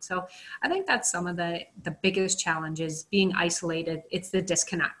town. So I think that's some of the biggest challenges, being isolated. It's the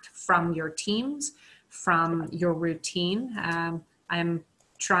disconnect from your teams, from your routine. I'm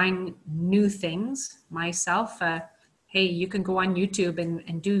trying new things myself. Hey, you can go on YouTube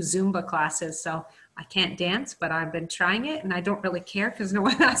and do Zumba classes. So I can't dance, but I've been trying it, and I don't really care because no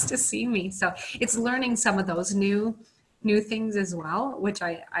one has to see me. So it's learning some of those new things as well, which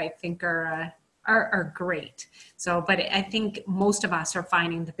I think are great. So, but I think most of us are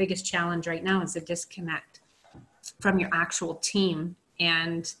finding the biggest challenge right now is the disconnect from your actual team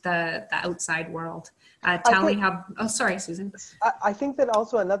and the outside world. Tally, sorry, Susan. I think that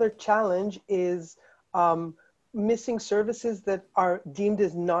also another challenge is missing services that are deemed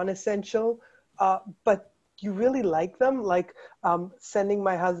as non-essential, but you really like them, like sending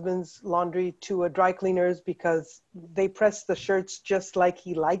my husband's laundry to a dry cleaner's because they press the shirts just like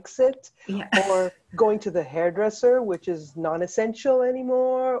he likes it, or going to the hairdresser, which is non-essential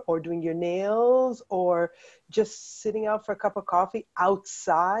anymore, or doing your nails, or just sitting out for a cup of coffee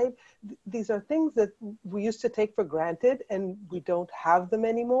outside. These are things that we used to take for granted, and we don't have them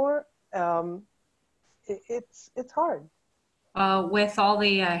anymore. It's hard. With all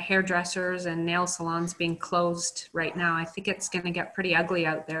the hairdressers and nail salons being closed right now, I think it's going to get pretty ugly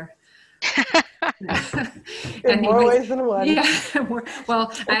out there. In more ways than one. Yeah.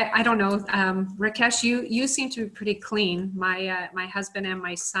 Well, I don't know. Rakesh, you seem to be pretty clean. My husband and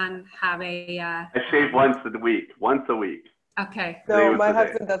my son have a... I shave once a week. Okay. No, my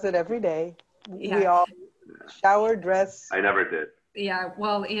husband does it every day. Yeah. We all shower, dress. I never did. Yeah,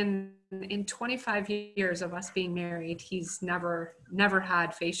 well, in 25 years of us being married, he's never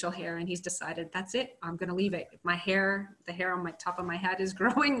had facial hair, and he's decided that's it. I'm going to leave it. If the hair on my top of my head is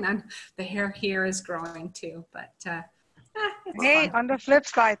growing, then the hair here is growing too. But hey, fun. On the flip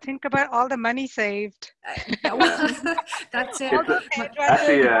side, think about all the money saved. That's it.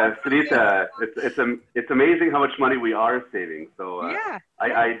 Actually, Sunita, it's amazing how much money we are saving. So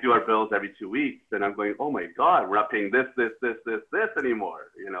I do our bills every 2 weeks, and I'm going, oh my God, we're not paying this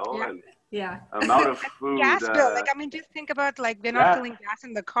anymore, you know? And amount of food. Gas bill, like, I mean, just think about, like, we're not filling gas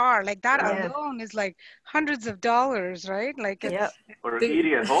in the car. Like, that alone is like hundreds of dollars, right? Like, or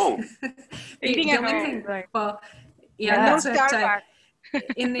eating at home. Eating at home. Right. Well, that's what,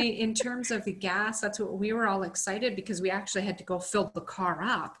 in terms of the gas, that's what we were all excited, because we actually had to go fill the car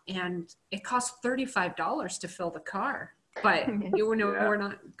up, and it cost $35 to fill the car. But we're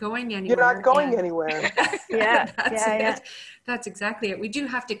not going anywhere. You're not going anywhere. That's exactly it. We do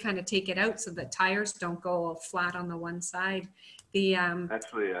have to kind of take it out so that tires don't go flat on the one side.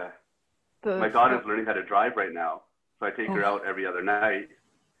 Actually, my daughter's learning how to drive right now, so I take her out every other night.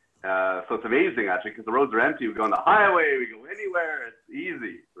 So it's amazing, actually, because the roads are empty. We go on the highway, we go anywhere. It's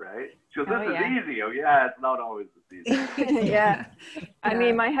easy, right? She goes, this is easy. Oh, yeah, it's not always this easy. I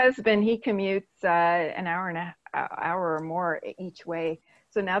mean, my husband, he commutes an hour or more each way.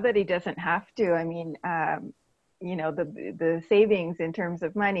 So now that he doesn't have to, I mean, you know, the savings in terms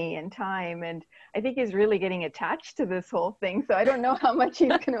of money and time, and I think he's really getting attached to this whole thing. So I don't know how much he's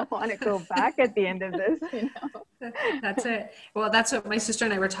going to want to go back at the end of this, you know. That's it. Well, that's what my sister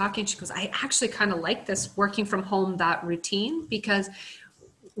and I were talking. She goes, I actually kind of like this working from home, that routine, because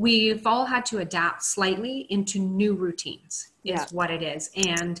we've all had to adapt slightly into new routines is what it is.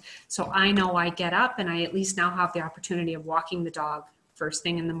 And so I know I get up and I at least now have the opportunity of walking the dog first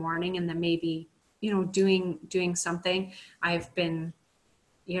thing in the morning, and then maybe doing something. I've been,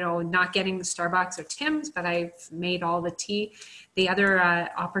 not getting the Starbucks or Tim's, but I've made all the tea. The other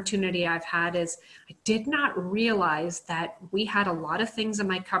opportunity I've had is I did not realize that we had a lot of things in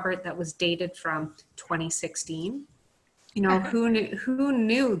my cupboard that was dated from 2016. Who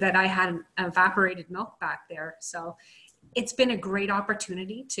knew that I had evaporated milk back there? So it's been a great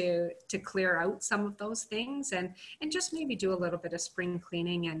opportunity to clear out some of those things and just maybe do a little bit of spring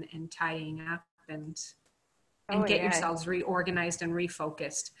cleaning and tidying up and get yourselves reorganized and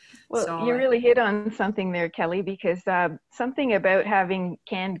refocused. Well, so you really hit on something there, Kelly, because something about having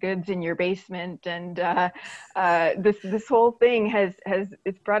canned goods in your basement and this whole thing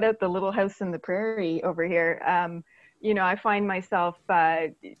it's brought out the little house in the prairie over here. I find myself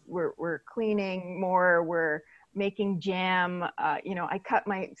we're cleaning more, we're making jam. I cut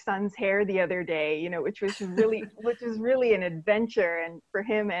my son's hair the other day, which was really an adventure, and for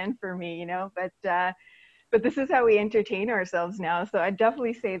him and for me, but this is how we entertain ourselves now. So I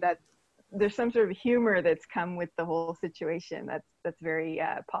definitely say that there's some sort of humor that's come with the whole situation. That's very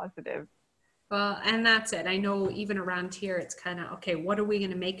positive. Well, and that's it. I know even around here, it's kind of, okay, what are we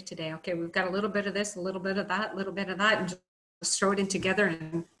going to make today? Okay, we've got a little bit of this, a little bit of that, a little bit of that, and just throw it in together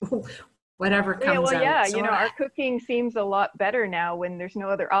and whatever comes out. So, our cooking seems a lot better now when there's no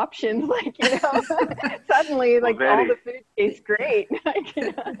other options. Suddenly, all the food tastes great.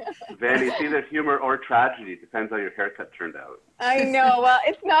 Vanny, it's either humor or tragedy. Depends how your haircut turned out. I know. Well,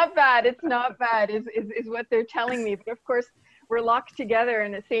 it's not bad. It's not bad, is what they're telling me. But of course, we're locked together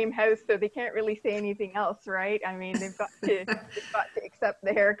in the same house, so they can't really say anything else, right? I mean, they've got to accept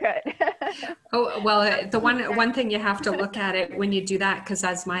the haircut. Oh, well, the one thing you have to look at it when you do that, because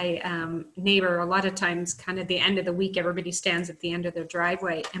as my neighbor, a lot of times kind of the end of the week, everybody stands at the end of their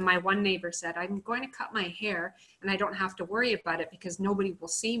driveway. And my one neighbor said, I'm going to cut my hair and I don't have to worry about it because nobody will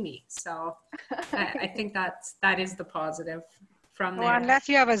see me. So I think that is the positive from there. Well, unless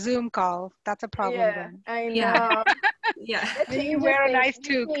you have a Zoom call, that's a problem then. I know. Yeah. You wear a nice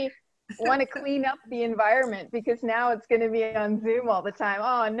toque. Want to clean up the environment because now it's going to be on Zoom all the time.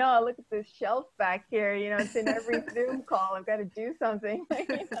 Oh no, look at this shelf back here. It's in every Zoom call. I've got to do something.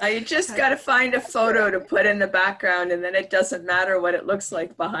 You just got to find a photo to put in the background, and then it doesn't matter what it looks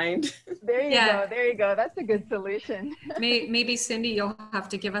like behind. There you go. There you go. That's a good solution. Maybe Cindy, you'll have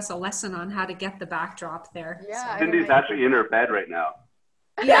to give us a lesson on how to get the backdrop there. Yeah. So. Cindy's actually in her bed right now.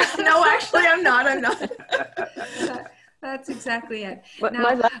 Yeah. No, actually, I'm not. That's exactly it. But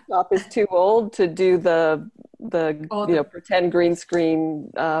my laptop is too old to do the pretend green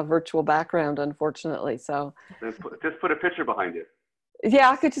screen virtual background, unfortunately. So just put a picture behind it.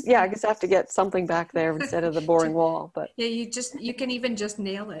 Yeah, I guess I have to get something back there instead of the boring wall. But yeah, you can even just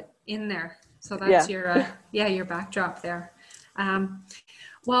nail it in there. So that's your backdrop there.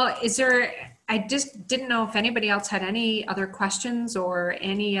 Well, I just didn't know if anybody else had any other questions or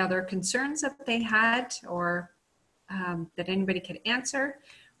any other concerns that they had, or that anybody could answer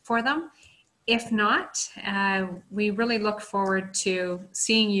for them. If not, we really look forward to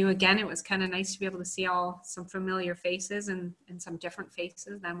seeing you again. It was kind of nice to be able to see some familiar faces and some different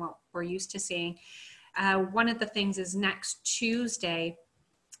faces than what we're used to seeing. One of the things is next Tuesday,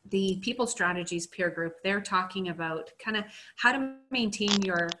 the People Strategies peer group, they're talking about kind of how to maintain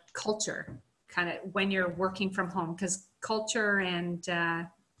your culture kind of when you're working from home, because culture and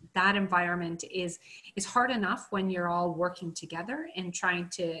that environment is hard enough when you're all working together and trying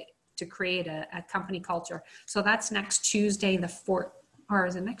to create a company culture. So that's next Tuesday, the 4th, or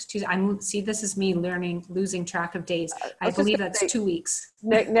is it next Tuesday? This is me losing track of days. I believe that's 2 weeks.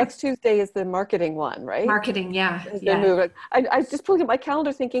 Next Tuesday is the marketing one, right? Marketing, yeah. I was just pulling up my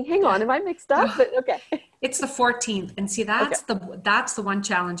calendar thinking, hang on, am I mixed up? But okay. It's the 14th. And see, that's the one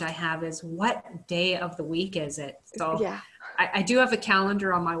challenge I have is what day of the week is it? So yeah. I do have a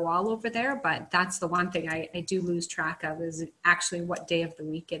calendar on my wall over there, but that's the one thing I do lose track of is actually what day of the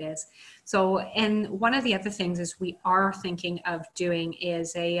week it is. So, and one of the other things is we are thinking of doing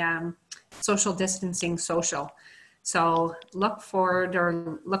is a social distancing social. So look for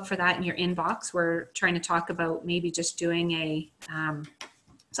that in your inbox. We're trying to talk about maybe just doing a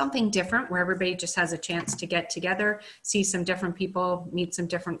something different where everybody just has a chance to get together, see some different people, meet some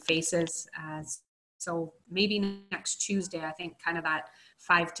different faces. So maybe next Tuesday, I think kind of that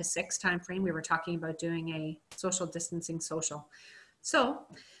 5 to 6 time frame, we were talking about doing a social distancing social. So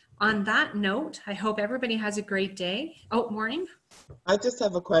on that note, I hope everybody has a great day. Oh, morning. I just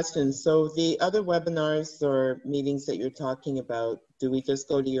have a question. So the other webinars or meetings that you're talking about, do we just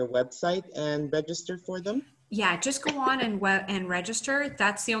go to your website and register for them? Yeah, just go on and register.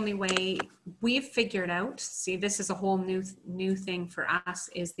 That's the only way we've figured out. See, this is a whole new thing for us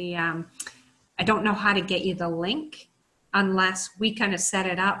is the I don't know how to get you the link unless we kind of set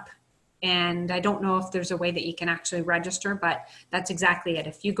it up. And I don't know if there's a way that you can actually register, but that's exactly it.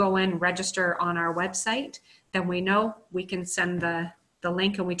 If you go in, register on our website, then we know we can send the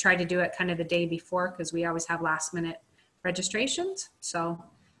link, and we try to do it kind of the day before because we always have last minute registrations. So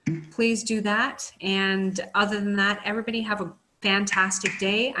please do that. And other than that, everybody have a fantastic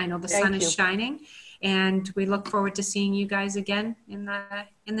day. I know the sun is shining, and we look forward to seeing you guys again in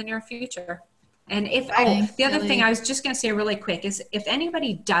the near future. And if the other thing I was just going to say really quick is if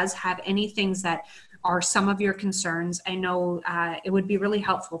anybody does have any things that are some of your concerns, I know it would be really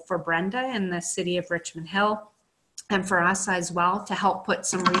helpful for Brenda in the city of Richmond Hill and for us as well to help put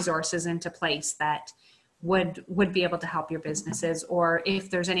some resources into place that would be able to help your businesses. Or if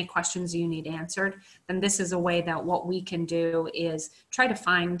there's any questions you need answered, then this is a way that what we can do is try to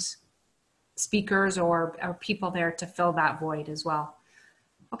find speakers or people there to fill that void as well.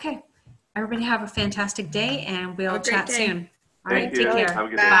 Okay. Everybody have a fantastic day, and we'll chat soon. All right, take care. Have a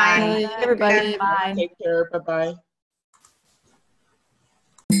good Bye. day. Everybody. Take care. Bye-bye.